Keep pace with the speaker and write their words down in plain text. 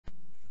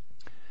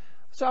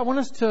So I want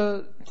us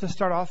to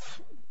start off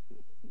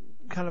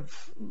kind of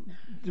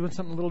doing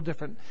something a little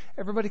different.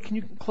 Everybody, can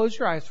you close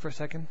your eyes for a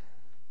second?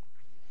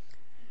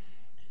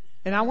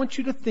 And I want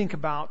you to think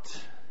about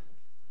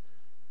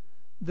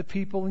the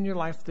people in your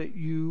life that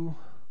you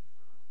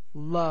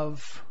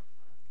love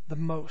the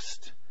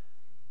most.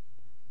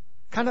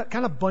 Kind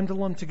of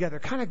bundle them together.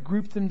 Kind of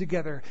group them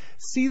together.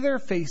 See their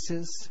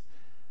faces.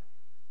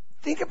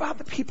 Think about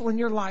the people in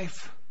your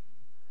life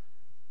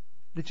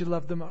that you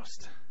love the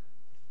most.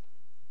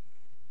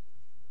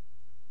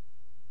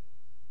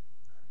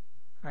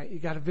 All right, you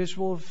got a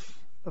visual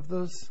of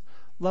those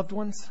loved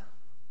ones?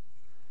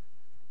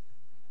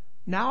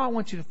 Now I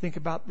want you to think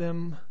about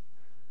them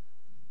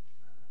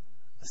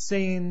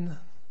saying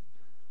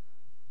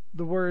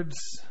the words,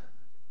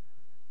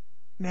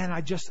 man,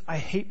 I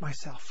hate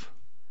myself.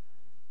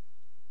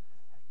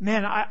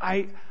 Man,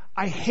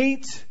 I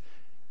hate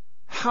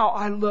how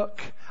I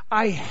look.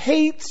 I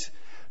hate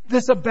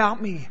this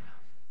about me.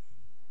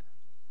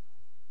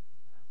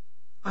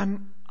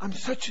 I'm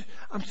such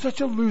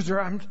a loser.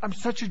 I'm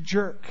such a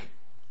jerk.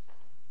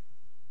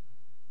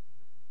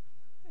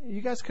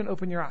 You guys can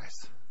open your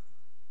eyes.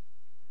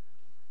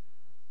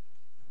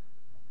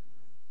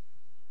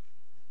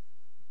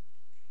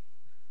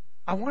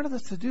 I wanted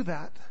us to do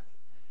that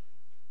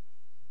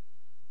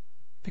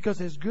because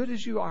as good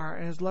as you are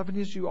and as loving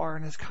as you are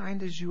and as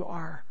kind as you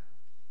are,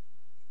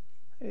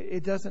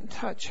 it doesn't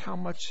touch how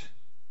much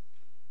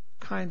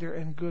kinder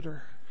and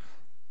gooder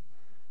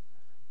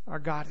our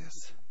God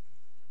is.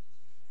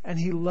 And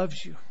He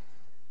loves you.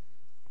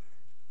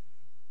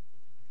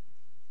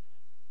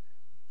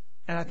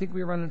 And I think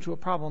we run into a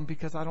problem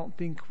because I don't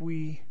think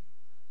we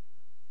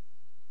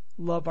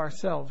love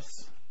ourselves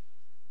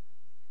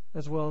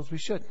as well as we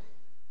should.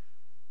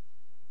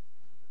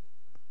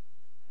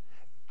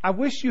 I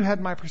wish you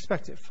had my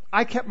perspective.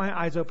 I kept my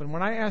eyes open.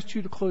 When I asked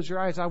you to close your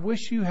eyes, I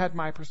wish you had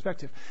my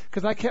perspective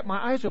because I kept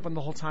my eyes open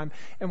the whole time.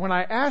 And when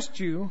I asked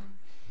you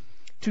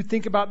to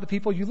think about the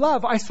people you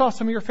love, I saw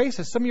some of your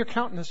faces, some of your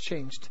countenance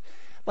changed.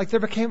 Like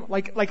there became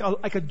like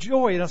a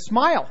joy and a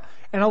smile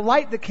and a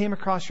light that came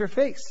across your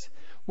face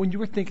when you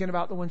were thinking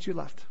about the ones you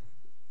loved.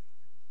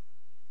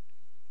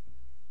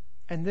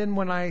 And then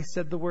when I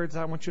said the words,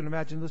 I want you to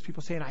imagine those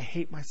people saying, I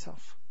hate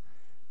myself.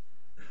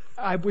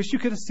 I wish you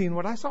could have seen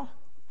what I saw.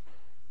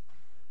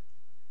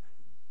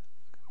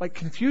 Like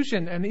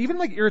confusion and even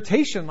like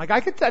irritation. Like I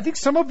think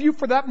some of you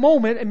for that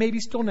moment, and maybe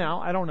still now,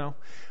 I don't know,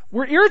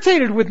 were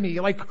irritated with me.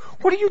 Like,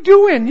 what are you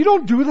doing? You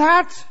don't do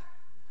that.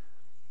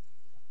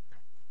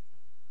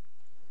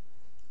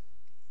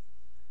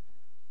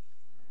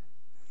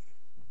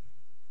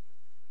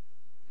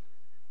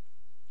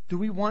 Do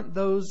we want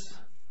those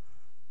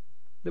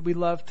that we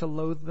love to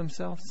loathe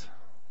themselves?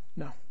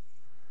 No.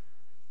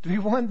 Do we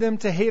want them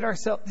to hate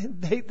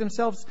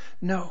themselves?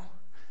 No.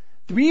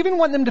 Do we even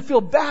want them to feel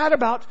bad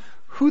about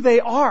who they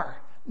are?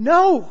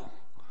 No.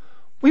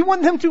 We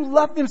want them to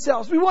love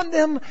themselves. We want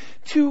them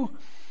to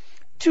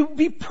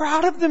be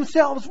proud of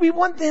themselves. We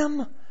want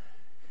them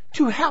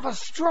to have a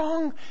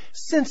strong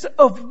sense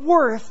of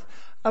worth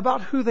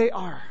about who they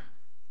are.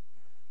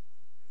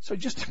 So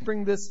just to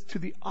bring this to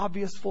the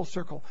obvious full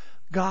circle,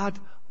 God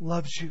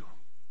loves you.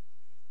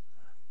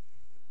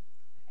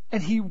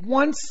 And He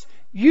wants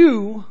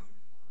you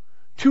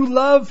to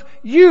love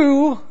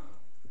you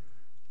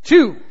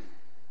too.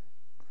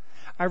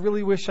 I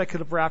really wish I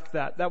could have rapped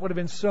that. That would have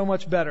been so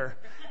much better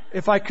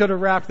if I could have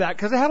rapped that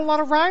because it had a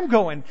lot of rhyme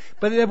going,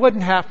 but it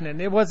wasn't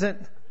happening. It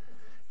wasn't,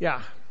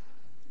 yeah.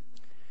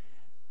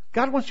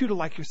 God wants you to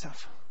like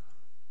yourself.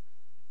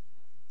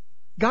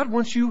 God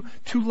wants you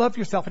to love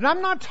yourself. And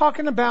I'm not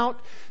talking about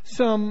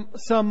some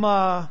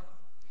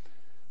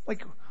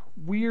like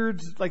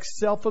weird, like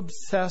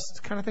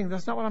self-obsessed kind of thing.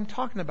 That's not what I'm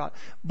talking about.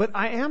 But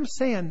I am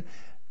saying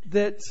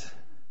that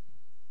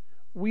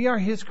we are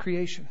His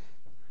creation.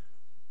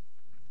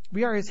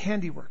 We are His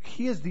handiwork.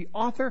 He is the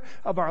author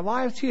of our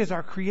lives. He is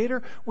our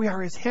creator. We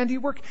are His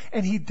handiwork,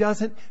 and He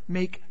doesn't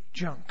make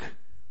junk.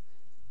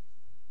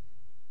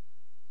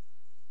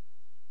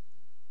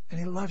 And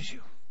He loves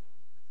you.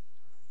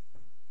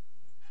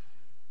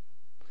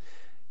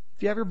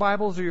 If you have your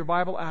Bibles or your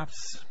Bible apps,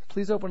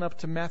 please open up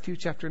to Matthew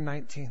chapter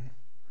 19.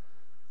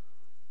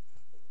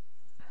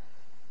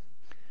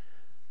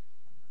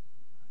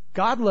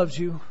 God loves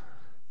you.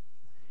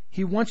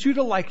 He wants you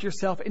to like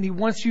yourself, and He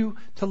wants you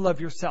to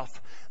love yourself.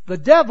 The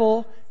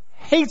devil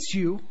hates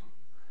you.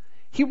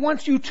 He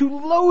wants you to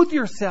loathe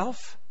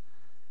yourself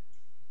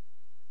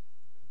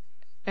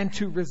and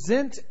to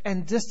resent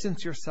and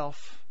distance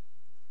yourself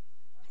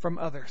from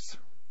others.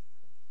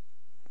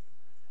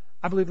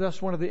 I believe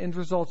that's one of the end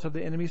results of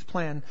the enemy's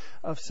plan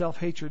of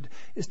self-hatred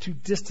is to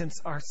distance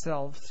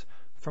ourselves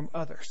from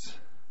others.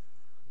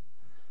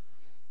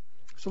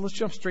 So let's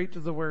jump straight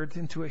to the Word,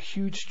 into a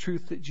huge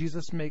truth that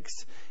Jesus makes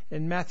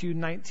in Matthew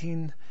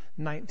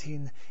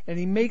 19:19. And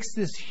He makes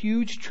this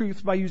huge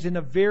truth by using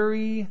a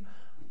very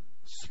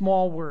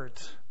small word.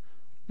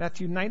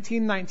 Matthew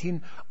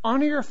 19:19.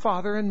 Honor your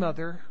father and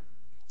mother,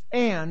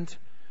 and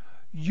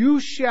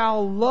you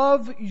shall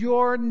love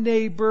your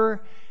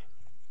neighbor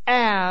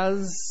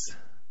as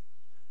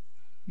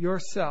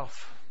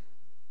yourself.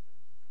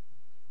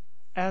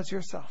 As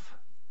yourself.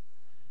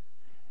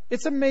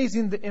 It's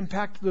amazing the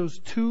impact those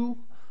two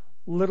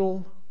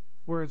little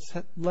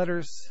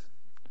letters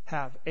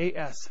have.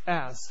 A-S,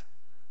 as.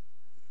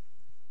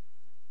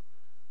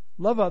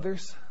 Love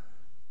others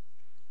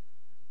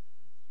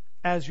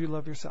as you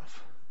love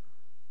yourself.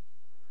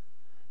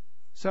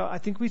 So I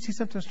think we see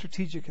something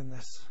strategic in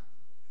this.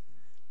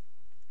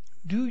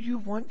 Do you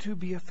want to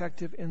be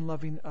effective in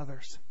loving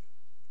others?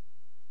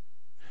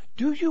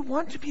 Do you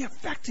want to be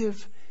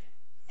effective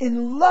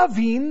in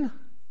loving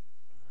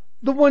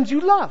the ones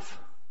you love?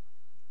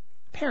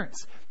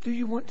 Parents, do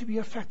you want to be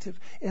effective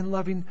in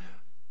loving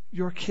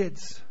your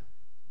kids?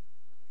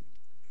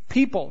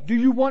 People, do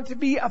you want to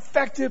be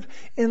effective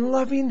in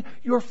loving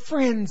your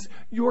friends,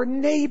 your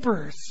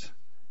neighbors,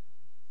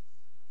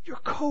 your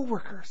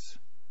coworkers?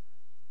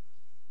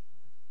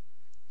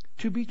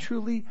 To be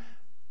truly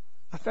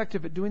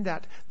effective at doing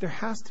that, there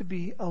has to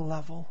be a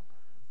level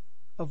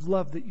of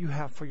love that you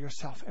have for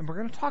yourself. And we're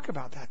going to talk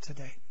about that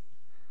today.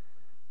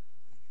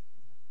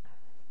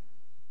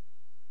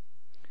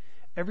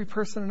 Every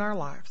person in our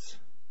lives,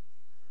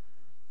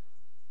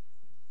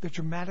 they're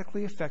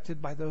dramatically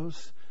affected by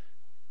those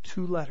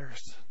two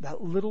letters,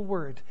 that little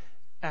word,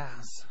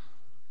 as.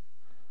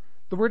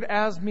 The word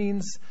as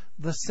means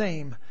the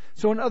same.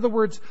 So in other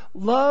words,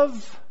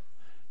 love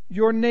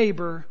your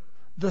neighbor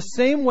the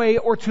same way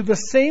or to the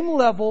same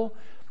level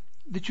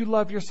that you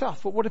love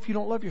yourself. But what if you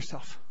don't love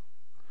yourself?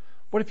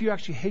 What if you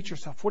actually hate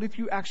yourself? What if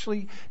you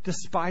actually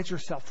despise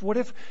yourself?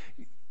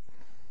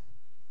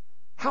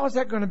 How is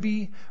that going to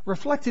be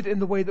reflected in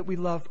the way that we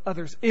love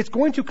others? It's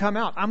going to come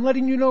out. I'm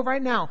letting you know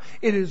right now.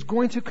 It is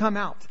going to come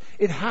out.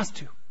 It has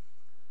to.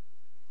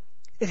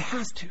 It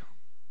has to.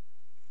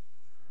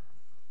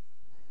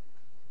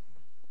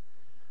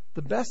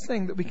 The best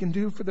thing that we can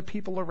do for the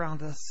people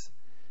around us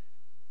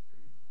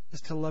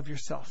is to love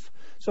yourself.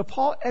 So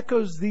Paul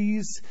echoes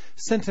these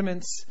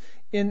sentiments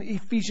in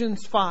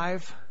Ephesians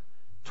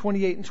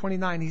 5:28 and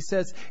 29. He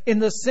says, in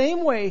the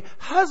same way,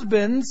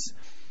 husbands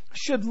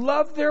should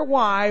love their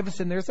wives,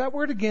 and there's that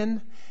word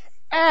again,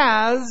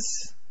 as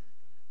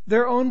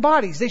their own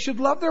bodies. They should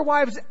love their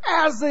wives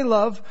as they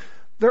love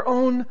their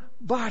own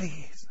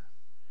bodies.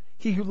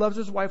 He who loves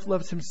his wife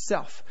loves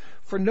himself.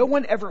 For no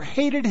one ever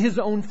hated his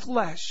own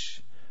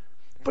flesh,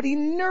 but he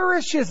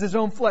nourishes his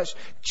own flesh,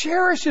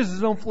 cherishes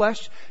his own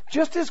flesh,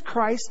 just as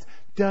Christ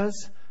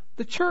does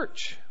the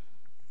church.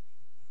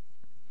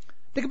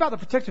 Think about the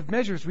protective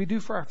measures we do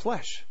for our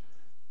flesh.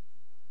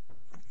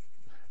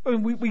 I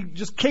mean, we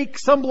just cake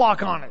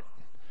sunblock on it.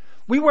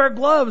 We wear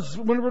gloves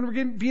when we're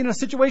going to be in a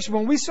situation.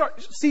 When we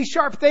see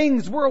sharp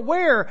things, we're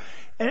aware.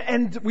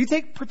 And we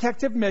take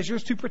protective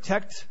measures to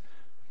protect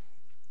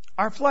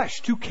our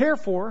flesh, to care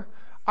for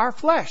our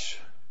flesh.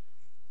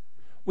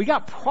 We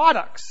got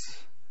products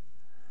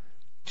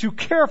to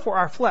care for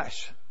our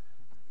flesh.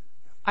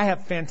 I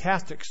have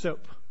fantastic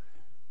soap,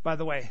 by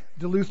the way.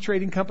 Duluth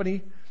Trading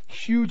Company,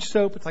 huge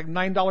soap. It's like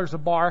 $9 a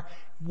bar,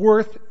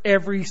 worth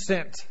every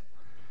cent.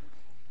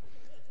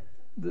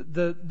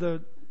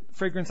 The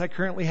fragrance I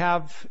currently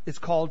have is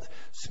called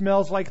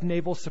Smells Like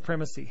Naval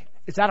Supremacy.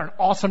 Is that an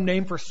awesome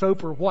name for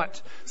soap or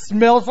what?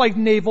 Smells like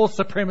naval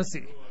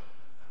supremacy.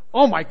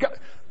 Oh my God.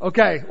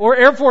 Okay. Or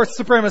Air Force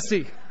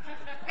supremacy.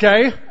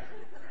 Okay.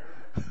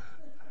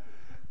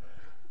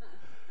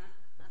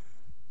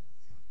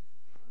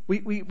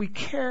 We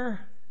care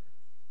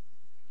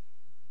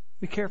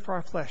for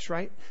our flesh,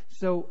 right?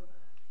 So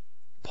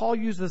Paul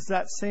uses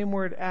that same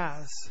word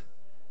as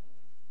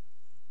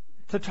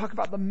to talk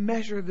about the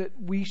measure that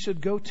we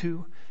should go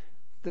to,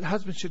 that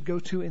husbands should go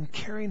to in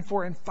caring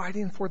for and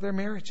fighting for their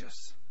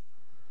marriages.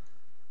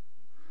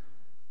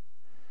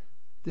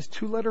 This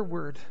two-letter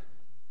word,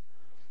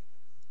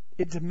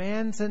 it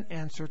demands an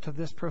answer to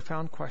this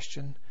profound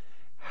question: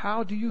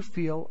 how do you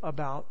feel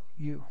about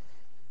you?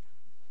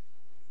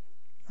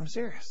 I'm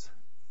serious.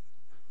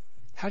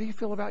 How do you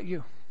feel about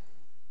you?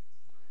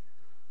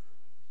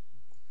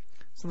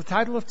 So the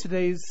title of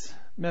today's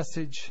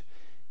message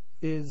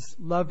is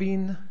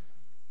Loving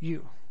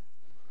You.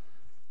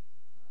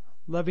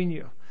 Loving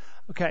you.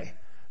 Okay,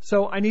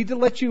 so I need to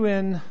let you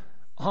in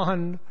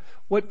on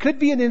what could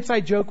be an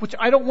inside joke, which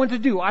I don't want to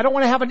do. I don't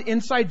want to have an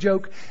inside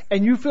joke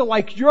and you feel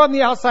like you're on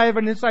the outside of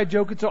an inside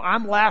joke, and so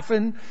I'm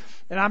laughing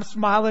and I'm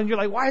smiling. You're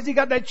like, why has he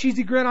got that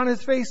cheesy grin on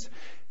his face?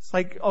 It's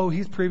like, oh,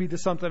 he's privy to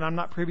something I'm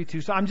not privy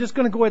to. So I'm just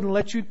going to go ahead and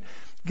let you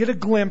get a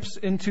glimpse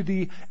into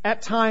the,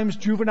 at times,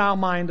 juvenile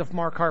mind of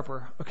Mark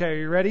Harper. Okay, are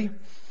you ready?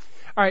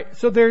 All right,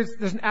 so there's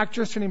an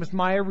actress. Her name is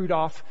Maya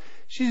Rudolph.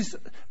 She's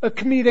a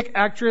comedic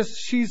actress.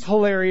 She's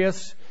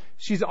hilarious.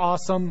 She's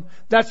awesome.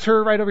 That's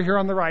her right over here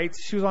on the right.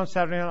 She was on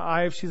Saturday Night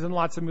Live. She's in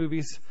lots of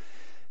movies.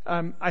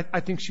 I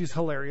think she's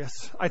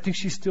hilarious. I think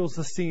she steals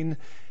the scene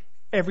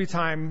every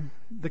time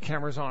the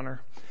camera's on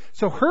her.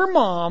 So her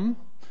mom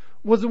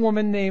was a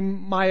woman named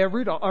Maya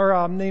Rudolph,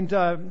 or named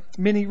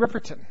Minnie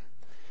Riperton.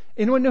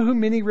 Anyone know who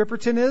Minnie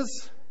Riperton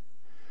is?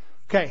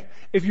 Okay,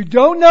 if you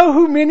don't know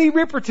who Minnie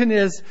Riperton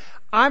is,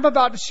 I'm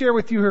about to share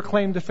with you her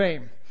claim to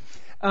fame.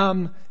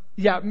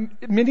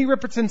 Minnie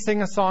Riperton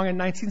sang a song in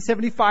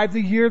 1975,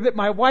 the year that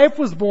my wife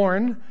was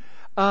born.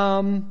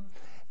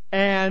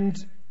 And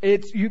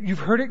you've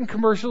heard it in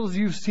commercials,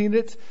 you've seen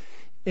it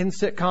in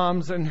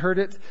sitcoms and heard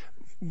it.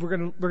 We're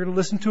gonna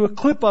listen to a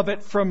clip of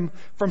it from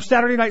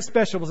Saturday Night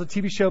Special. It was a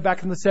TV show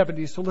back in the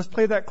 70s. So let's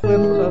play that clip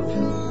of,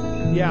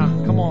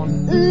 come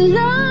on.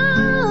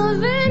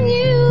 Loving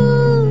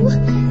you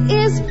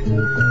is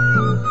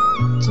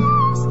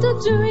just a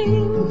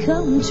dream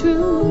come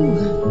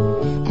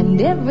true.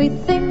 And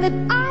everything that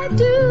I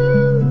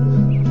do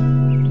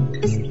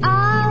is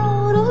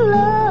out of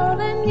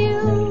loving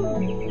you.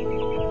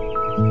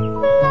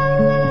 La,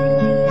 la,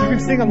 la, la, you can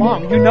sing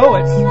along. You know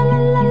it.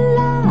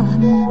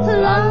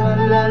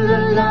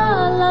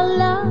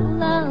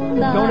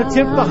 Don't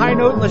attempt the high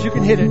note unless you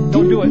can hit it.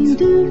 Don't do it. It's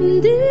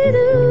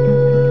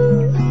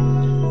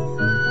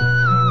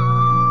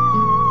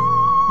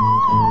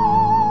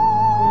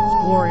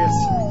glorious.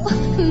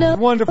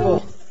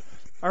 Wonderful.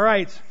 All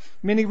right.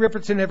 Minnie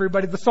Riperton,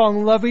 everybody. The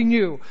song Loving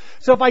You.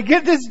 So if I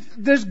get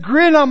this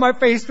grin on my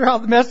face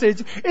throughout the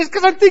message, it's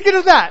because I'm thinking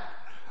of that.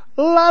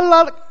 La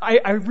la.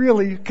 I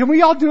really, can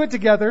we all do it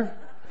together?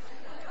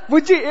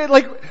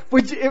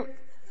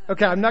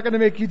 Okay, I'm not going to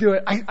make you do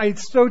it. I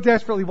so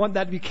desperately want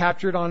that to be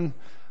captured on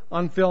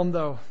film,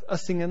 though.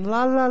 Us singing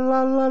la la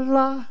la la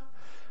la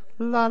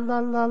la la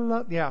la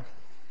la. Yeah.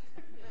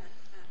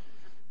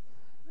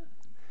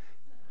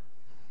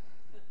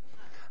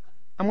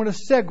 I'm going to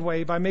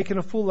segue by making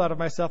a fool out of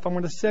myself. I'm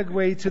going to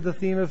segue to the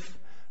theme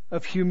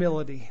of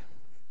humility.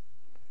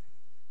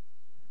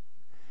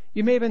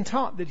 You may have been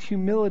taught that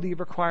humility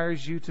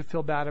requires you to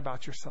feel bad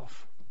about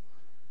yourself.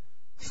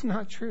 It's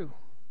not true.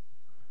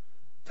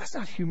 That's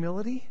not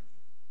humility.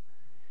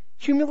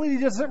 Humility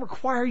doesn't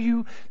require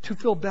you to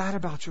feel bad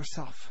about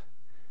yourself.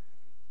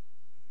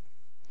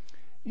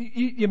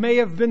 You may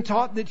have been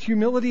taught that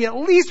humility at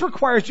least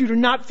requires you to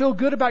not feel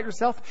good about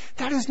yourself.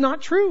 That is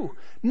not true.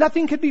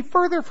 Nothing could be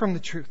further from the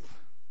truth.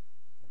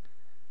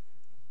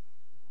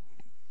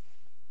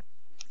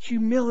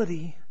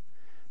 Humility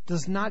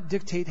does not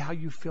dictate how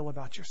you feel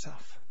about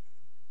yourself.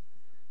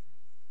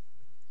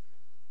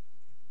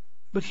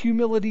 But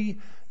humility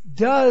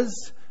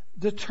does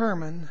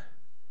determine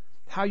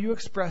how you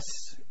express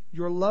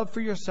your love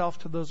for yourself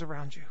to those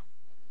around you.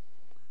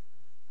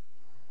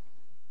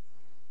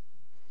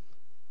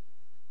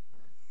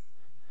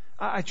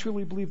 I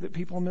truly believe that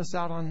people miss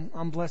out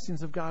on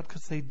blessings of God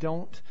because they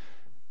don't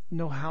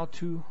know how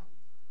to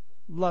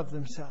love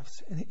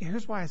themselves. And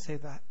here's why I say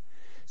that.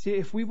 See,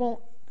 if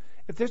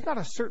there's not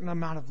a certain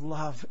amount of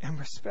love and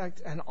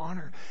respect and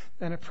honor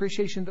and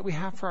appreciation that we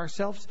have for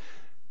ourselves,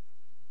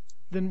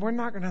 then we're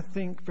not going to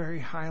think very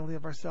highly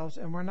of ourselves,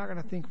 and we're not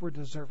going to think we're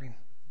deserving.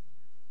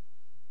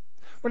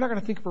 We're not going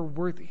to think we're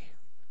worthy.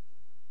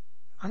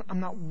 I'm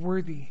not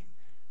worthy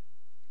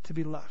to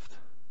be loved.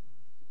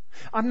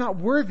 I'm not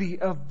worthy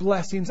of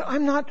blessings.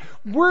 I'm not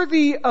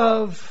worthy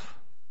of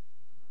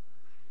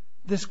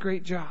this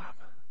great job.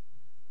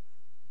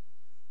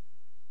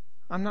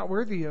 I'm not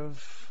worthy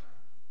of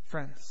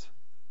friends.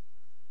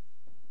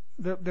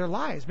 They're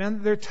lies,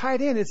 man. They're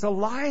tied in. It's a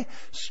lie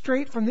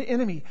straight from the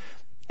enemy.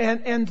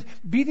 And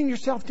beating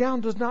yourself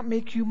down does not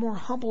make you more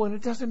humble, and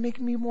it doesn't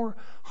make me more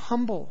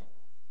humble.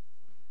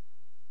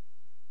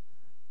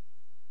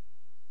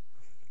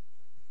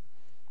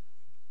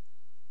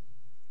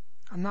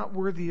 I'm not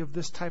worthy of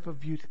this type of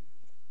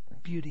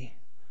beauty.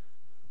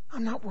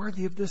 I'm not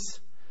worthy of this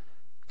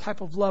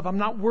type of love. I'm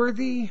not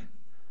worthy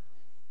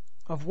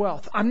of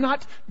wealth. I'm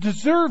not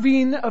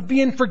deserving of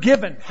being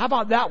forgiven. How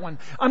about that one?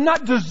 I'm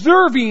not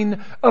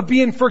deserving of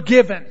being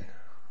forgiven.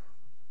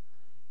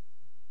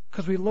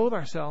 Because we loathe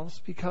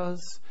ourselves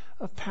because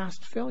of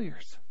past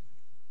failures.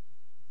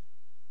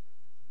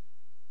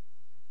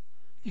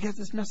 You guys,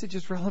 this message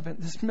is relevant.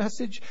 This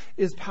message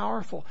is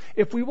powerful.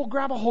 If we will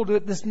grab a hold of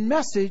it, this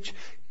message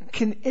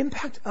can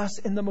impact us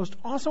in the most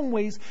awesome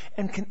ways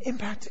and can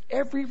impact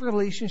every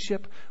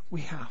relationship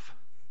we have.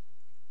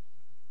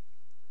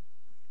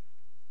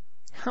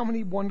 How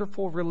many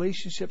wonderful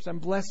relationships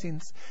and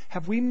blessings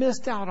have we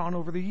missed out on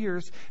over the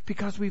years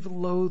because we've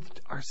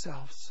loathed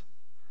ourselves?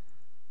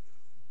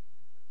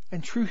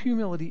 And true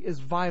humility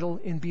is vital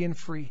in being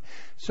free.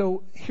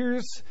 So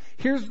here's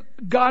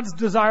God's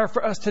desire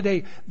for us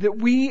today, that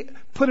we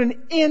put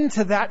an end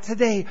to that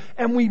today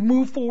and we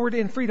move forward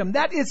in freedom.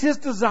 That is His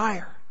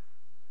desire.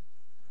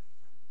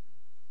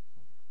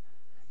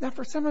 Now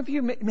for some of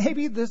you,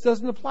 maybe this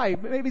doesn't apply.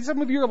 Maybe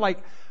some of you are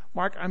like,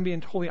 Mark, I'm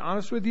being totally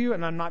honest with you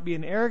and I'm not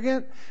being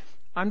arrogant.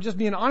 I'm just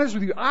being honest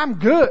with you. I'm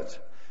good.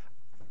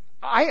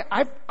 I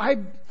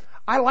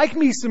like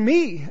me some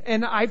me,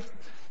 and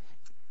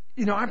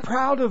I'm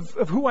proud of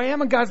who I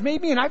am and God's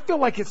made me, and I feel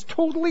like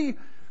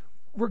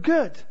we're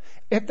good.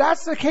 If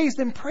that's the case,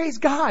 then praise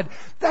God.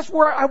 That's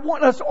where I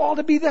want us all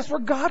to be. That's where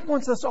God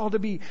wants us all to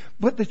be.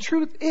 But the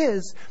truth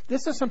is,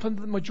 this is something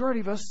that the majority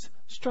of us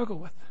struggle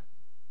with.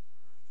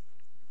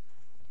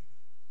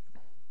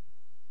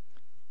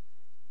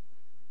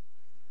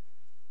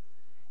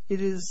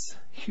 It is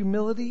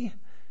humility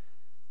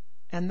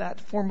and that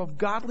form of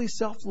godly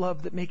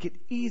self-love that make it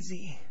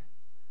easy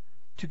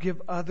to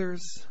give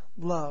others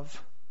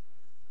love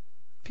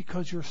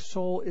because your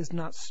soul is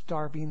not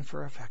starving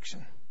for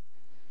affection.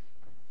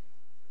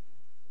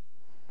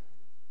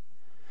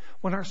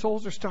 When our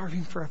souls are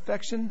starving for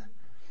affection,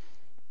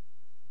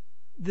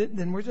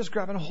 then we're just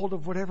grabbing a hold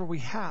of whatever we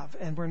have,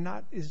 and we're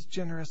not as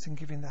generous in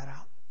giving that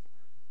out.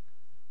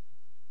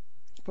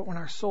 But when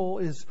our soul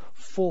is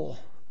full,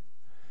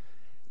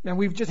 man,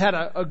 we've just had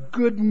a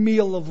good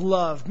meal of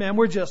love. Man,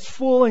 we're just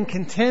full and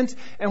content,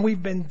 and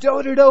we've been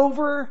doted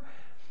over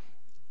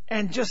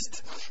and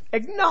just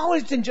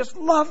acknowledged and just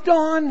loved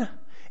on,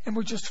 and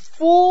we're just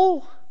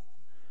full.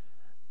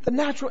 The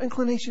natural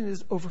inclination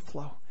is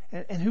overflow.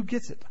 And who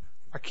gets it?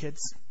 Our kids,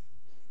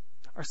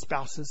 our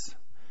spouses,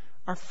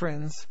 our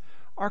friends,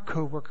 our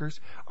coworkers,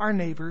 our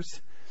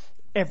neighbors,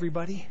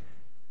 everybody.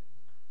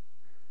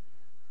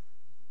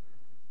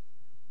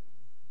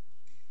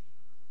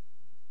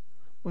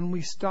 When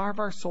we starve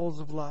our souls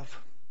of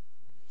love,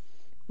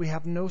 we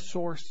have no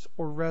source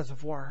or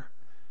reservoir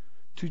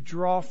to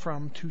draw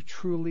from to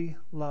truly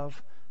love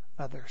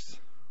others.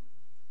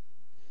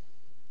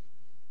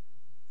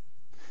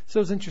 So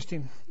it was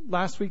interesting.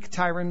 Last week,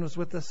 Tyron was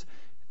with us.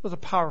 It was a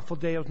powerful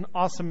day. It was an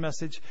awesome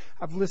message.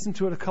 I've listened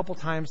to it a couple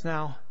times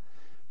now,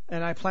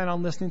 and I plan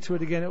on listening to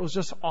it again. It was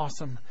just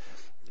awesome.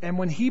 And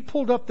when he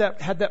pulled up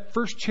had that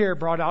first chair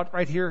brought out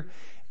right here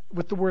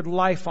with the word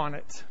life on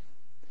it,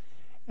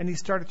 and he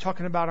started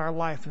talking about our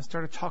life and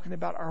started talking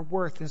about our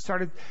worth and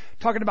started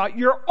talking about,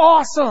 you're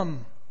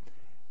awesome.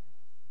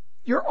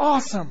 You're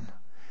awesome.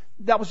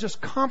 That was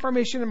just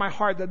confirmation in my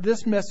heart that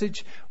this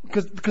message,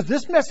 because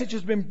this message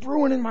has been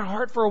brewing in my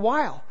heart for a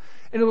while.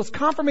 And it was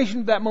confirmation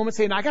of that moment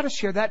saying, I got to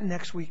share that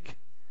next week.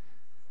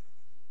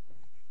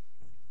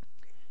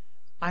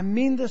 I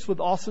mean this with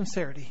all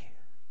sincerity.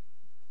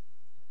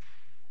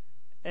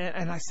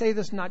 And I say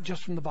this not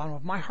just from the bottom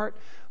of my heart,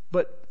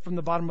 but from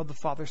the bottom of the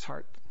Father's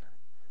heart.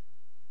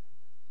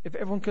 If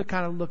everyone could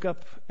kind of look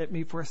up at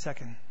me for a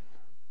second.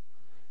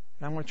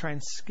 And I'm going to try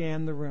and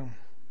scan the room.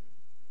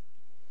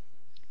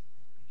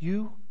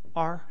 You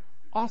are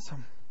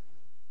awesome.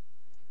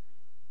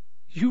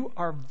 You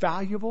are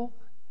valuable.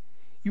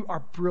 You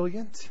are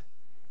brilliant.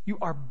 You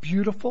are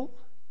beautiful.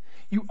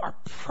 You are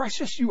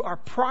precious. You are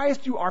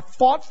prized. You are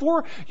fought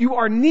for. You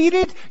are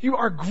needed. You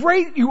are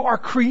great. You are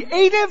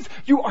creative.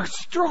 You are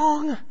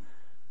strong.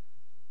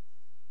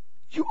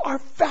 You are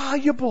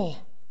valuable.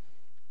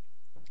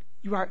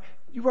 You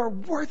are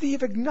worthy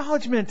of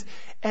acknowledgement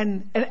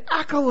and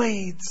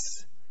accolades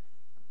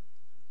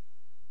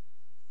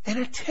and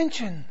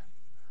attention.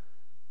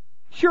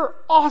 You're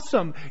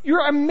awesome.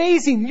 You're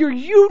amazing. You're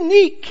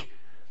unique.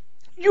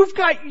 You've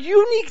got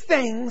unique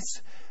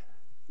things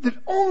that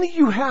only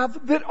you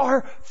have that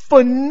are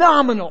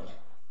phenomenal.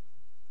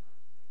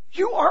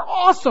 You are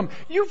awesome.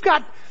 You've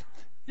got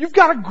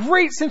a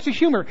great sense of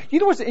humor. You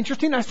know what's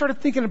interesting? I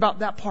started thinking about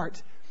that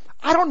part.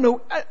 I don't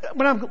know,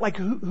 when I'm like,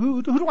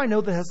 who do I know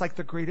that has like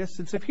the greatest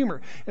sense of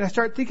humor? And I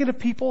started thinking of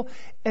people,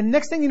 and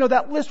next thing you know,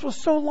 that list was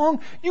so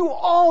long. You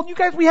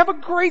guys, we have a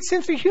great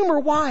sense of humor.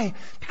 Why?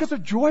 Because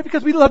of joy,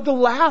 because we love to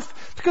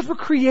laugh, because we're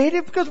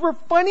creative, because we're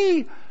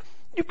funny.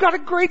 You've got a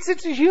great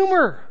sense of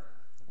humor.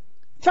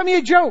 Tell me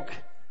a joke.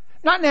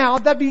 Not now,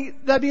 that'd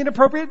be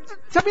inappropriate.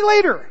 Tell me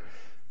later.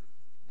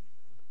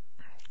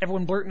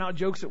 Everyone blurting out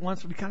jokes at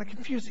once would be kind of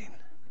confusing.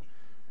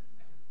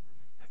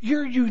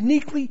 You're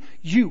uniquely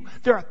you.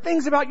 There are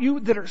things about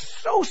you that are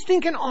so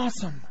stinking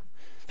awesome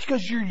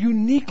because you're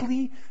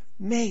uniquely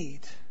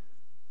made.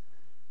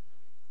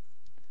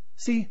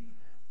 See,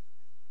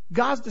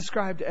 God's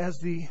described as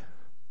the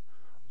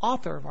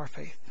author of our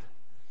faith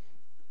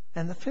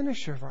and the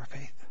finisher of our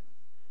faith.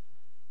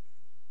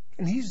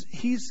 And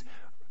He's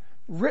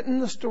written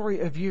the story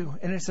of you,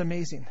 and it's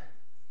amazing.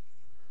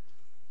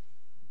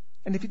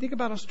 And if you think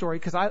about a story,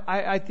 because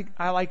I think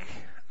I like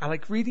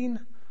reading.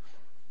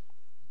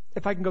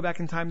 If I can go back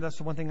in time, that's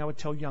the one thing I would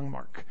tell young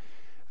Mark.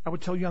 I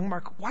would tell young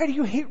Mark, why do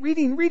you hate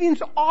reading?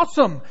 Reading's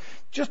awesome.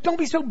 Just don't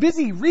be so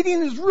busy.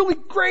 Reading is really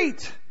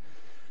great.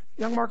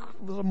 Young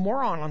Mark was a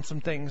moron on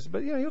some things,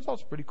 but he was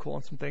also pretty cool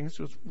on some things.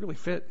 He was really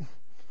fit.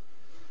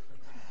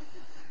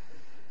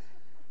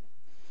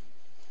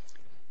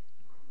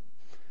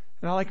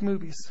 And I like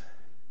movies.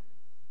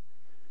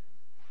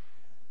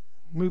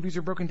 Movies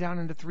are broken down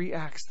into 3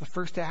 acts. The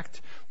first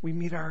act, we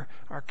meet our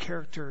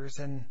characters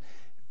and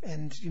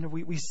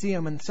we see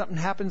them, and something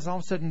happens, and all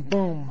of a sudden,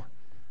 boom,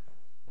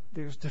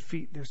 there's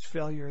defeat, there's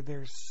failure,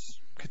 there's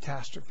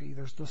catastrophe,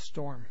 there's the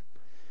storm.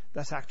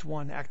 That's Act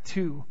 1. Act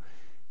 2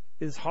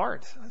 is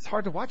hard. It's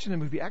hard to watch in a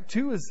movie. Act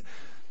 2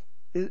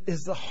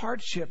 is the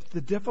hardship,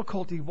 the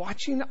difficulty,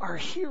 watching our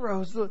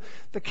heroes,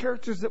 the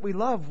characters that we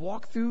love,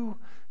 walk through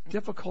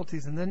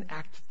difficulties. And then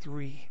Act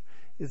 3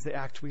 is the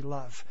act we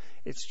love.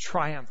 It's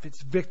triumph.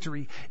 It's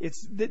victory.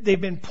 They've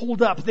been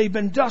pulled up. They've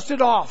been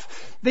dusted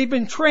off. They've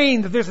been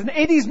trained. There's an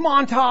 80s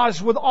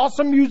montage with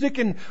awesome music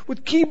and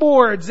with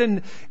keyboards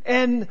and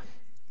then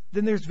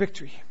there's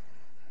victory.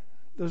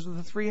 Those are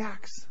the 3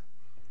 acts.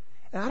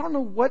 And I don't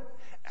know what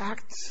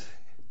act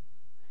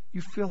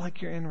you feel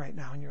like you're in right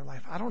now in your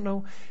life. I don't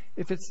know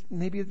if it's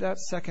maybe that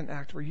second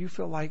act where you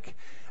feel like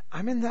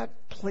I'm in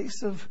that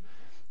place of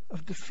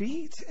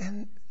defeat.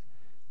 And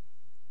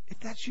if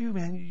that's you,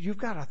 man, you've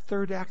got a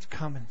third act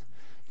coming.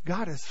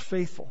 God is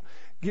faithful.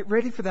 Get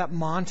ready for that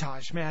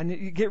montage,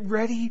 man. Get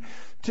ready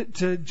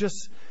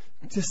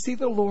to see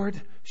the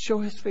Lord show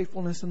His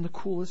faithfulness in the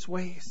coolest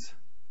ways.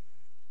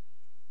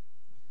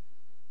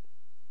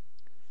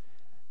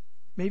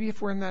 Maybe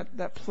if we're in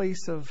that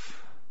place of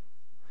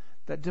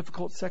that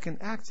difficult second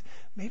act,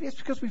 maybe it's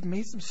because we've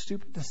made some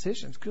stupid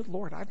decisions. Good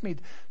Lord, I've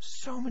made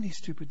so many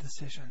stupid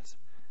decisions.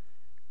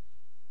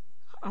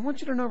 I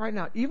want you to know right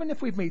now, even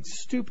if we've made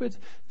stupid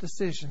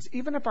decisions,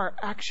 even if our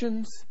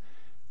actions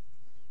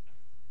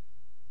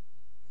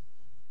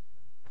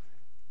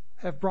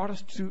have brought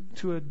us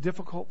to a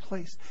difficult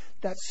place,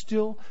 that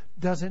still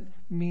doesn't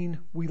mean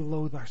we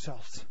loathe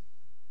ourselves.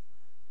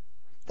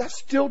 That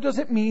still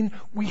doesn't mean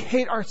we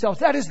hate ourselves.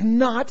 That is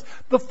not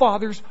the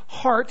Father's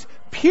heart,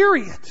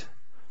 period.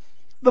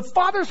 The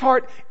Father's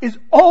heart is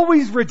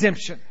always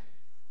redemption.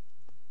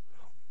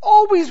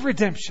 Always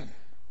redemption.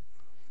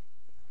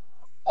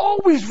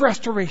 Always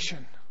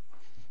restoration.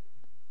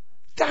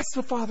 That's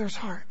the Father's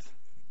heart.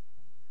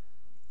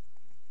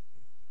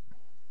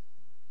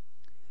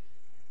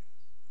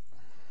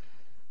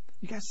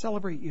 You guys,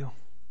 celebrate you.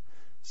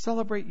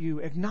 Celebrate you.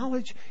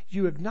 Acknowledge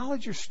you.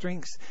 Acknowledge your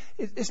strengths.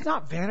 It's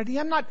not vanity.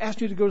 I'm not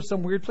asking you to go to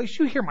some weird place.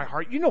 You hear my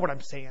heart. You know what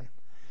I'm saying.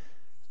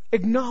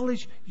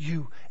 Acknowledge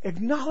you.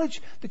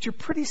 Acknowledge that you're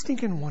pretty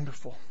stinking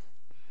wonderful.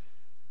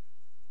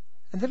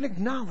 And then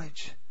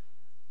acknowledge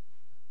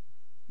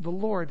the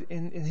Lord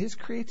in His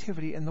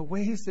creativity and the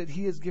ways that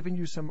He has given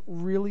you some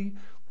really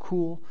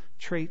cool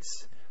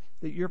traits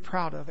that you're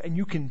proud of. And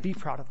you can be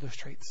proud of those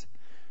traits.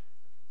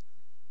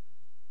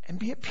 And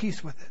be at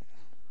peace with it.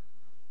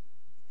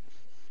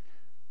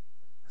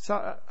 So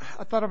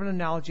I thought of an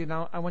analogy, and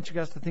I want you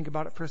guys to think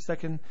about it for a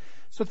second.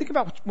 So think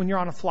about when you're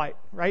on a flight,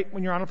 right?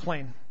 When you're on a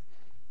plane.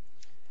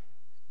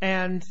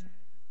 And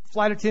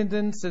flight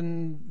attendants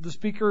and the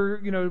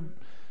speaker,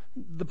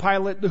 the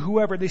pilot, the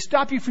whoever, they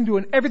stop you from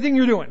doing everything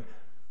you're doing.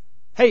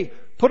 Hey,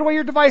 put away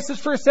your devices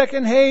for a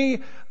second.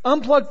 Hey,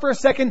 unplug for a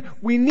second.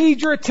 We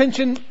need your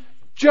attention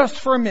just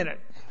for a minute.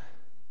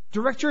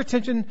 Direct your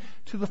attention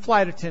to the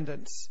flight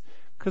attendants,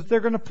 because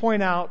they're going to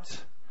point out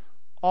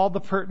all the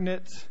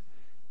pertinent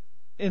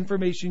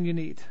information you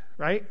need,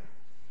 right?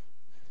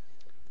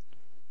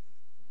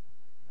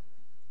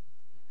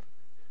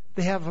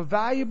 They have a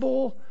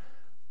valuable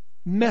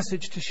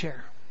message to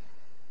share.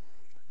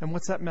 And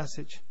what's that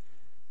message?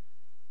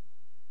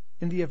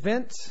 In the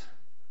event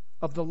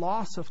of the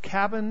loss of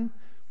cabin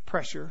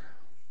pressure,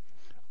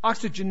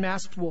 oxygen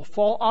masks will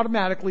fall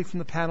automatically from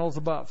the panels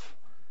above,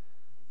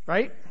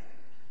 right?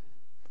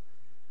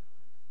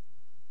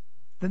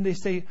 Then they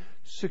say,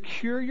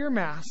 secure your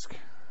mask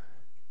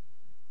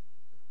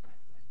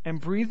and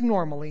breathe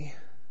normally.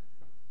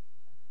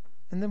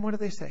 And then what do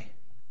they say?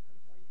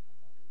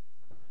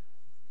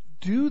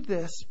 Do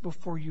this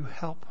before you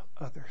help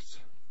others.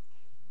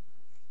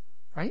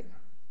 Right?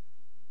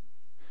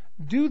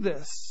 Do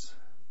this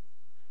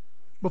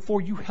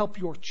before you help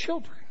your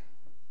children.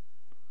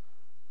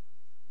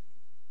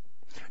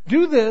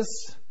 Do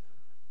this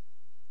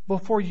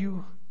before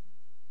you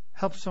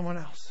help someone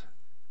else.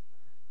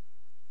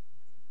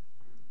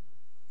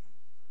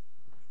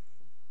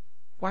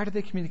 Why do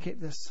they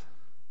communicate this?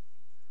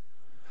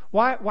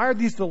 Why are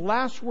these the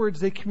last words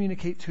they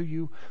communicate to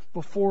you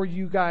before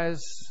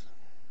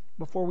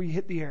we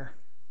hit the air?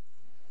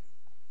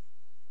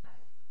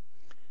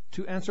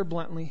 To answer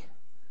bluntly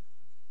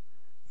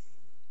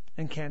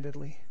and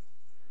candidly,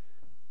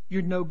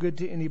 you're no good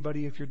to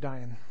anybody if you're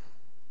dying.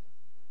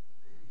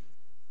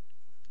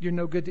 You're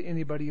no good to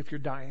anybody if you're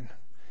dying.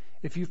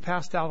 If you've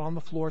passed out on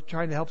the floor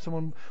trying to help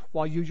someone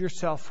while you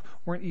yourself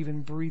weren't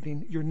even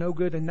breathing, you're no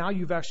good. And now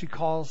you've actually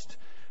caused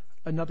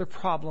another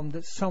problem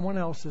that someone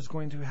else is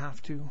going to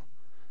have to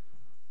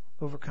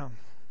overcome.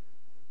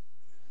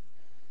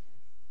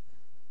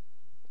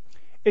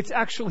 It's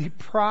actually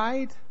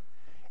pride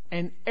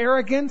and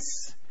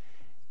arrogance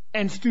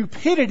and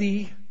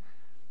stupidity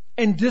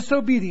and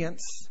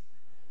disobedience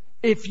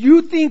if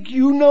you think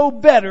you know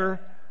better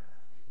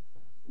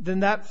than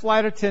that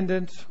flight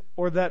attendant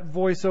or that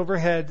voice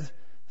overhead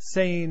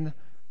saying,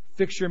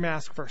 fix your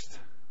mask first.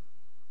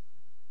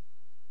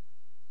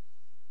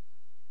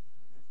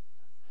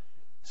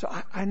 So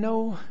I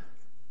know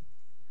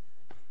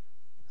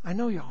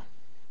y'all.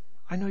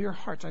 I know your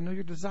hearts. I know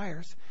your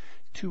desires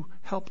to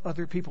help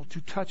other people,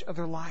 to touch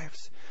other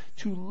lives,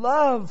 to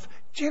love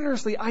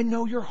generously. I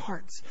know your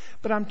hearts.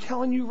 But I'm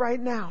telling you right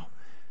now,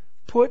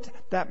 put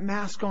that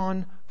mask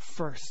on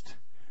first.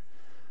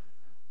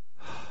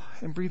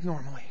 And breathe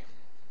normally.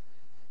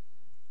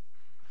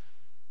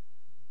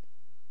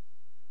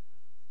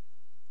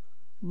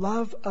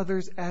 Love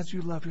others as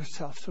you love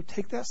yourself. So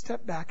take that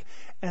step back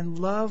and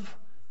love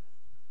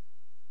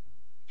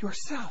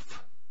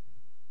yourself.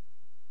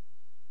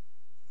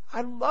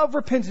 I love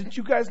repentance.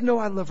 You guys know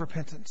I love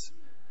repentance.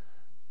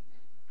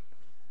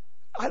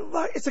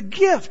 It's a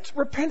gift.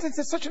 Repentance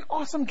is such an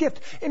awesome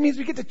gift. It means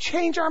we get to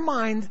change our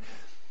mind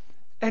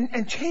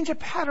and change a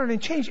pattern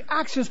and change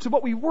actions to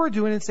what we were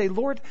doing and say,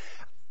 Lord,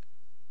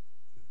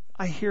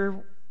 I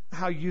hear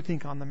how you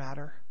think on the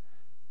matter.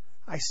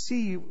 I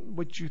see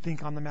what you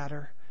think on the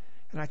matter.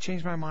 And I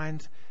change my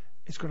mind.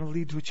 It's going to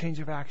lead to a change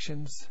of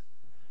actions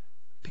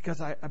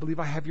because I believe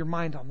I have your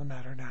mind on the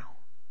matter now.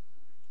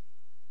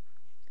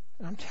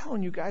 And I'm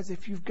telling you guys,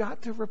 if you've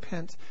got to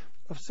repent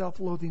of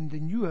self-loathing,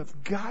 then you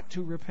have got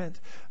to repent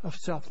of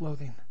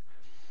self-loathing.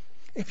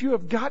 If you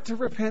have got to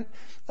repent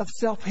of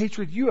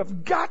self-hatred, you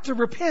have got to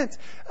repent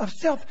of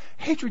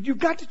self-hatred. You've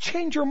got to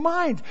change your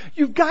mind.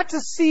 You've got to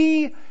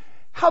see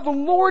how the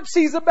Lord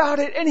sees about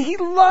it. And He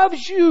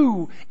loves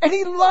you. And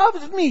He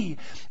loves me.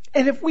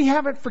 And if we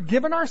haven't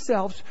forgiven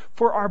ourselves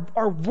for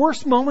our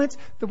worst moments,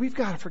 then we've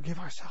got to forgive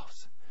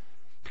ourselves.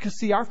 Because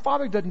see, our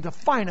Father doesn't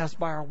define us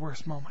by our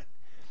worst moment.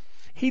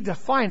 He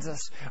defines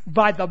us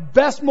by the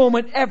best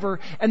moment ever,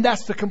 and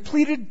that's the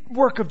completed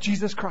work of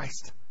Jesus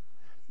Christ.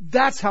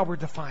 That's how we're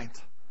defined.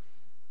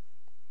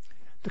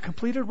 The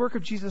completed work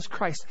of Jesus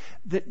Christ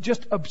that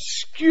just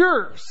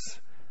obscures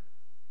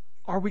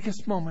our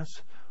weakest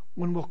moments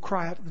when we'll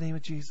cry out the name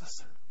of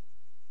Jesus.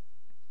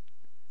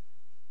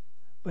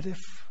 But if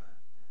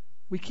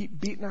we keep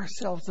beating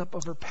ourselves up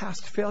over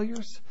past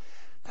failures,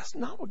 that's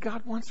not what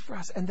God wants for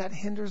us, and that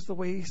hinders the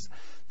ways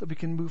that we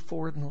can move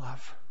forward in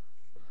love.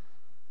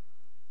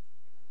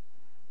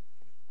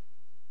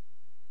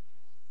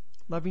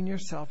 Loving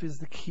yourself is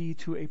the key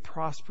to a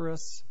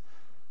prosperous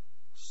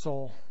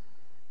soul.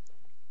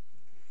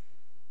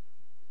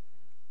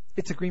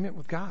 It's agreement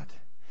with God.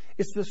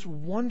 It's this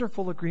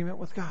wonderful agreement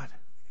with God.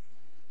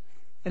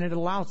 And it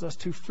allows us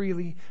to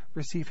freely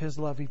receive His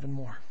love even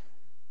more.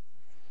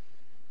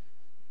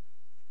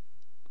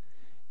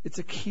 It's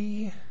a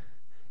key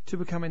to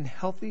becoming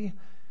healthy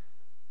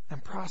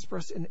and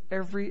prosperous in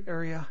every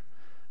area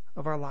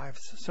of our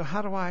lives. So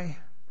how do I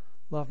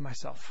love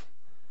myself?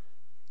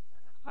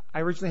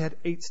 I originally had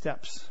 8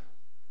 steps.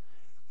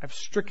 I've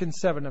stricken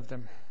 7 of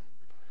them.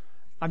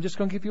 I'm just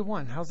going to give you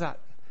one. How's that?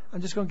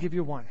 I'm just going to give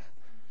you one.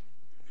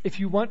 If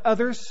you want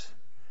others,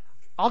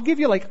 I'll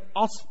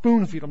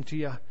spoon feed them to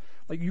you.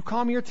 Like you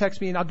call me or text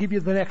me and I'll give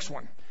you the next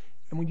one.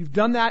 And when you've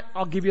done that,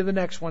 I'll give you the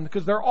next one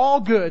because they're all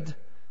good.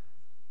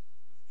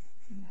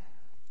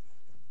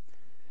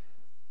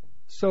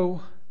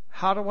 So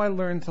how do I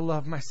learn to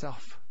love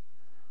myself?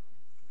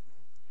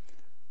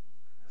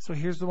 So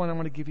here's the one I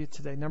want to give you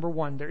today. Number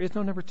 1. There is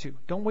no number 2.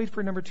 Don't wait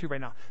for number 2 right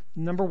now.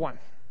 Number 1.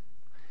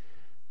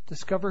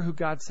 Discover who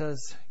God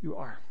says you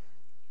are.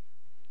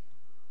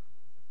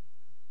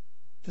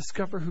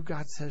 Discover who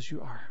God says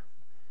you are.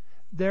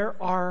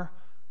 There are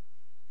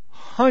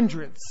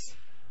hundreds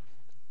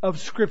of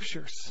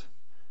scriptures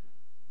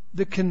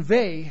that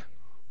convey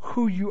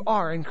who you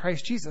are in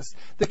Christ Jesus.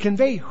 That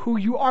convey who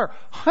you are.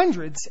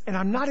 Hundreds, and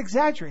I'm not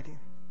exaggerating.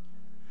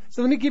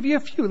 So let me give you a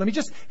few. Let me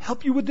just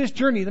help you with this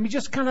journey. Let me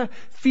just kind of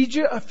feed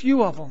you a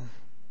few of them.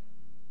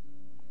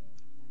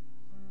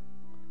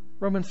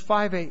 Romans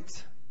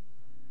 5:8.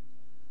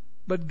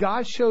 But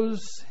God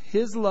shows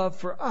His love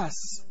for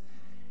us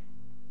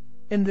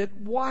in that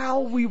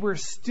while we were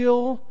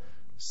still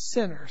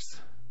sinners,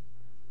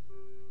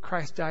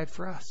 Christ died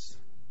for us.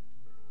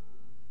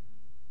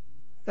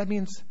 That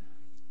means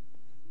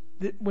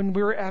that when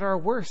we were at our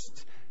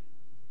worst,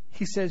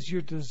 He says,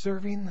 you're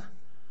deserving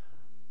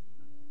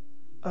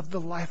of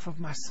the life of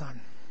my Son.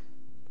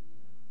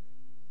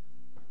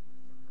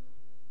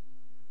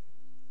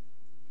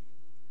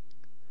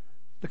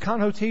 The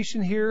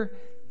connotation here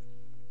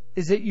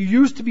is that you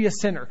used to be a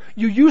sinner.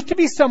 You used to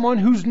be someone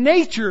whose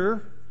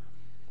nature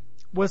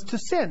was to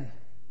sin.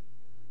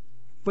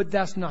 But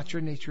that's not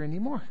your nature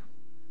anymore.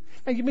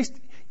 And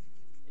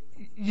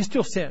you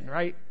still sin,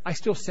 right? I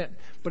still sin,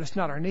 but it's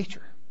not our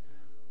nature.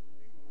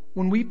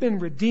 When we've been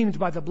redeemed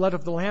by the blood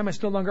of the Lamb,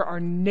 it's no longer our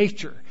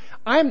nature.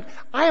 I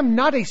am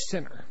not a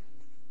sinner.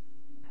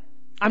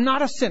 I'm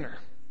not a sinner.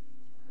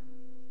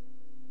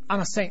 I'm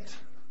a saint.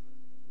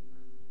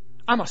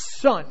 I'm a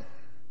son.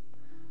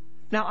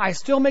 Now, I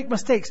still make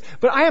mistakes,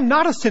 but I am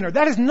not a sinner.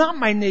 That is not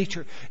my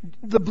nature.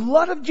 The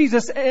blood of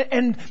Jesus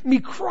and me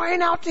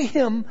crying out to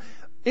Him,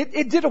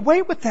 it did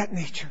away with that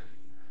nature.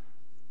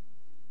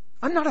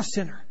 I'm not a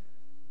sinner.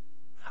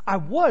 I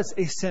was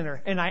a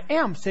sinner, and I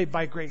am saved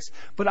by grace,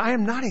 but I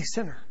am not a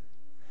sinner.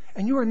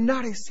 And you are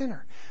not a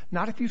sinner.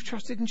 Not if you've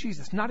trusted in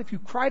Jesus. Not if you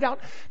cried out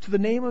to the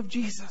name of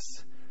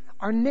Jesus.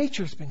 Our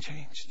nature's been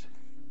changed.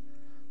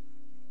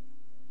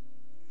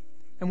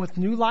 And with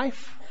new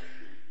life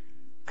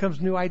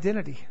comes new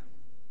identity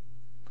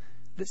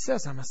that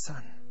says I'm a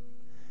son,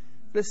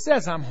 that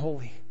says I'm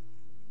holy.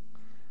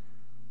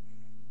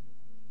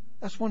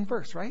 That's one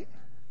verse, right?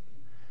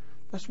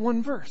 That's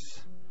one verse.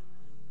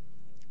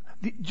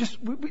 Just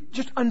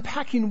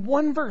unpacking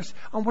one verse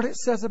on what it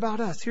says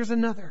about us. Here's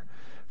another.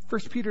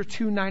 1 Peter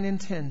 2:9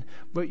 and 10.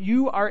 But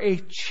you are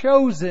a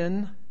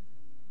chosen.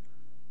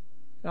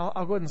 Now,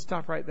 I'll go ahead and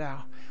stop right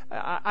now.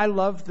 I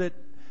love that.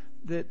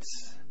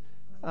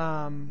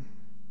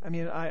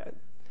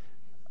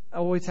 I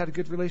always had a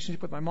good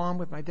relationship with my mom,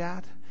 with my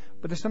dad.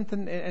 But there's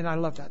something, and I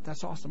love that.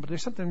 That's awesome. But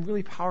there's something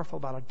really powerful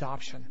about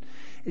adoption.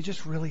 It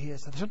just really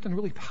is. There's something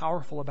really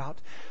powerful about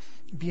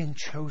being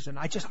chosen.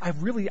 I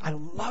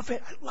love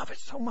it. I love it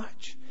so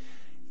much.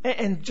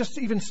 And just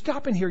even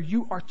stopping here,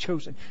 you are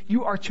chosen.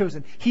 You are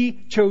chosen.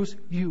 He chose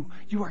you.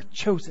 You are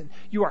chosen.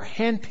 You are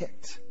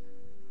handpicked.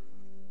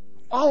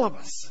 All of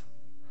us.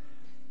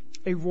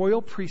 A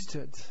royal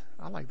priesthood.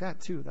 I like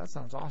that too. That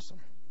sounds awesome.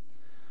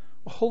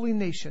 A holy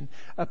nation,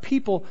 a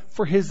people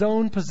for His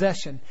own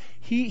possession.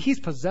 He's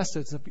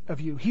possessive of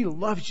you. He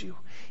loves you.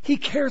 He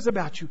cares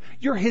about you.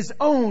 You're His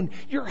own.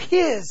 You're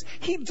His.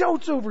 He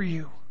dotes over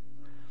you.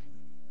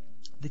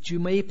 That you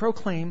may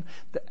proclaim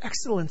the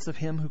excellence of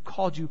Him who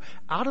called you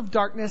out of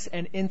darkness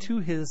and into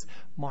His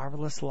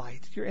marvelous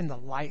light. You're in the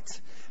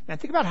light. Man,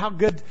 think about how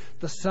good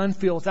the sun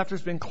feels after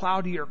it's been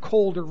cloudy or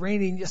cold or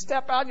rainy. And you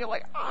step out and you're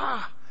like,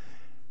 ah.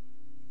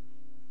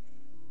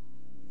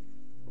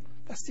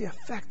 That's the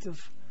effect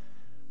of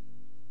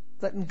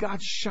letting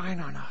God shine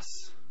on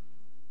us.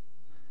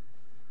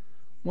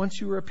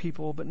 Once you were a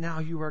people, but now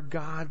you are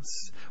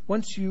God's.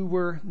 Once you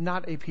were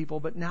not a people,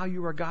 but now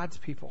you are God's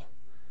people.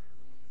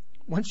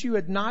 Once you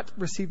had not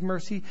received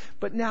mercy,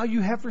 but now you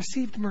have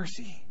received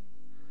mercy.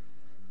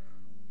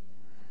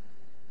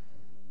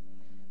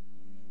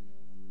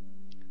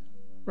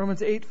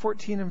 Romans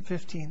 8:14 and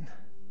 15.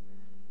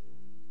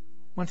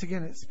 Once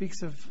again, it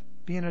speaks of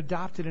being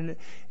adopted, and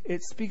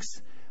it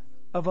speaks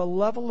of a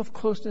level of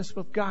closeness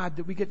with God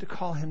that we get to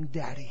call Him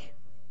Daddy.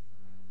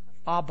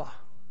 Abba.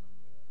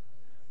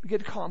 We get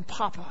to call Him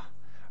Papa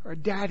or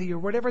Daddy or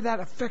whatever that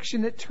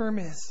affectionate term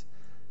is.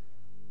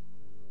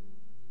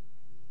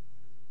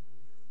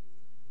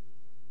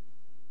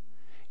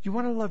 You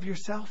want to love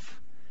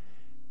yourself?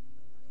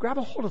 Grab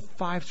a hold of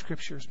 5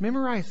 scriptures.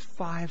 Memorize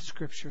 5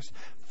 scriptures.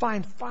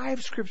 Find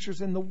 5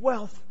 scriptures in the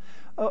wealth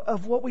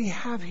of what we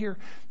have here.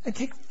 And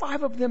take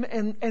 5 of them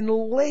and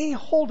lay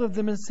hold of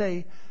them and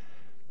say,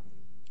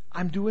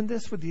 I'm doing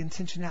this with the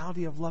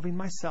intentionality of loving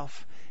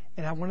myself.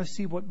 And I want to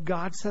see what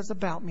God says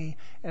about me.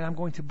 And I'm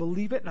going to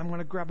believe it. And I'm going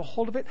to grab a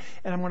hold of it.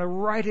 And I'm going to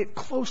write it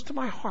close to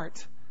my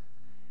heart.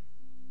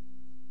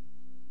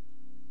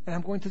 And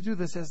I'm going to do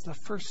this as the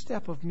first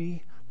step of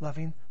me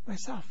loving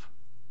myself.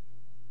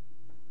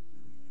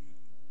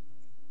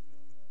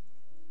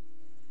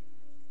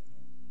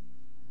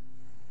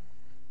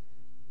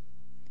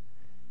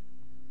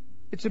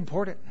 It's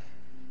important.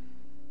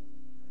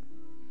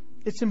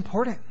 It's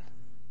important.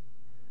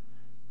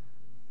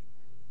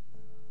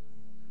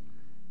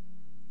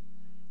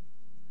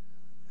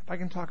 If I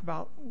can talk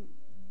about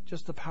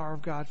just the power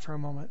of God for a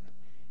moment.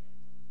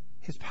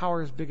 His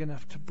power is big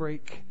enough to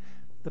break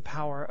the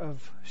power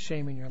of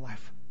shame in your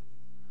life.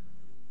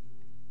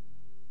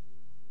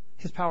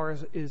 His power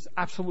is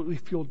absolutely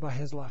fueled by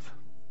His love.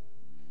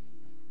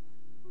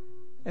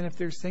 And if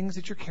there's things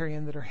that you're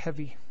carrying that are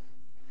heavy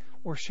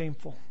or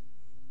shameful,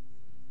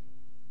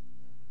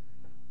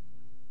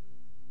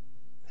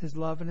 His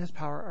love and His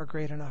power are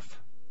great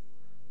enough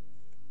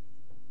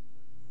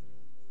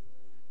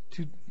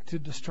to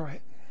destroy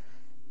it.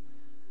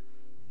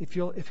 If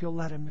you'll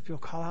let Him, if you'll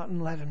call out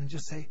and let Him,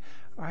 just say,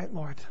 all right,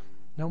 Lord,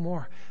 no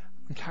more.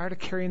 I'm tired of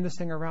carrying this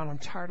thing around. I'm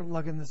tired of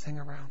lugging this thing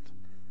around.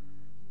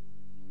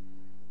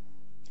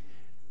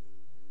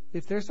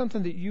 If there's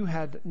something that you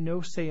had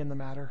no say in the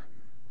matter,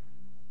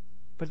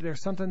 but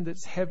there's something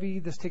that's heavy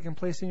that's taken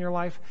place in your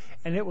life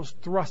and it was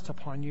thrust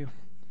upon you,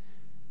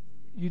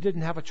 you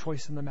didn't have a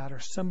choice in the matter.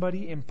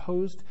 Somebody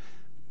imposed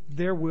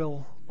their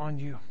will on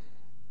you.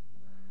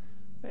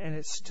 And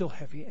it's still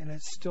heavy and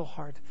it's still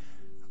hard.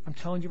 I'm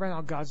telling you right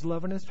now, God's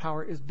love and His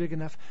power is big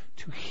enough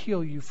to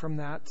heal you from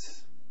that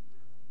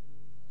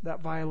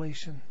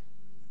violation.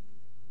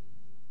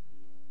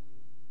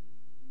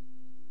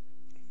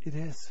 It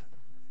is.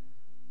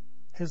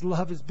 His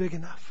love is big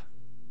enough.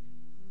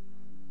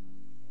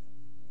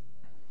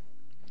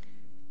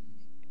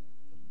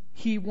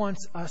 He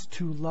wants us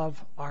to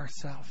love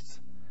ourselves.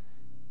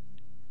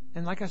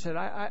 And like I said,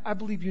 I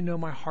believe you know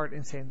my heart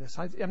in saying this.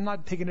 I'm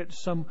not taking it to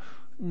some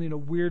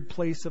weird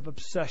place of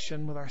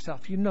obsession with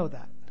ourselves. You know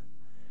that.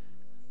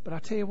 But I'll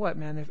tell you what,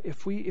 man,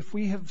 if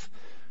we have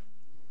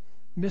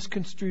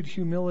misconstrued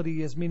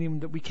humility as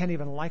meaning that we can't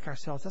even like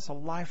ourselves, that's a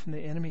lie from the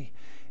enemy.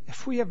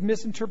 If we have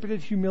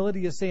misinterpreted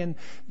humility as saying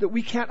that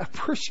we can't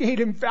appreciate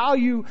and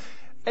value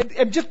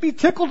and just be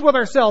tickled with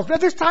ourselves. Now,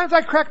 there's times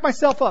I crack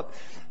myself up.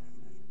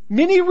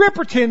 Minnie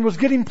Riperton was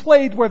getting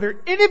played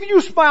whether any of you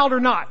smiled or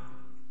not.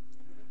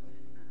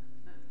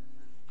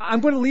 I'm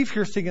going to leave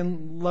here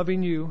singing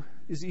Loving You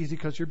is Easy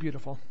Because You're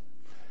Beautiful.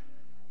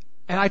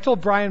 And I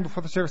told Brian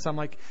before the service, I'm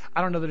like,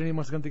 I don't know that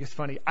anyone's going to think it's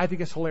funny. I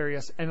think it's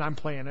hilarious, and I'm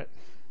playing it.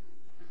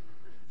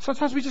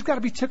 Sometimes we just got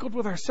to be tickled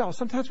with ourselves.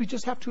 Sometimes we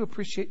just have to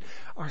appreciate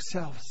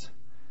ourselves.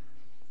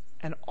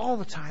 And all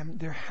the time,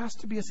 there has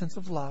to be a sense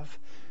of love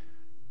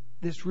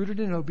that's rooted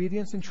in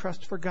obedience and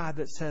trust for God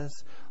that says,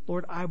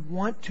 Lord, I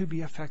want to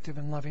be effective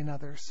in loving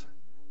others.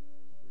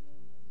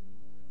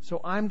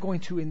 So I'm going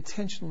to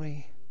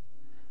intentionally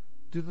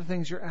do the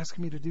things you're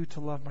asking me to do to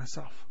love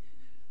myself.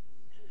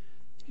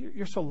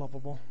 You're so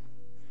lovable.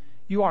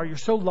 You are. You're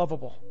so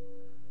lovable.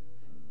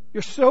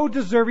 You're so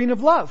deserving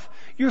of love.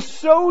 You're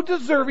so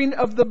deserving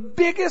of the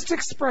biggest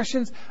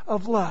expressions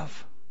of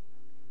love.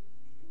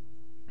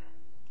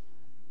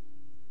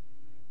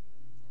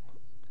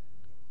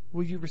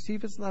 Will you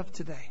receive His love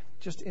today?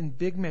 Just in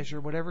big measure,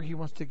 whatever He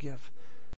wants to give.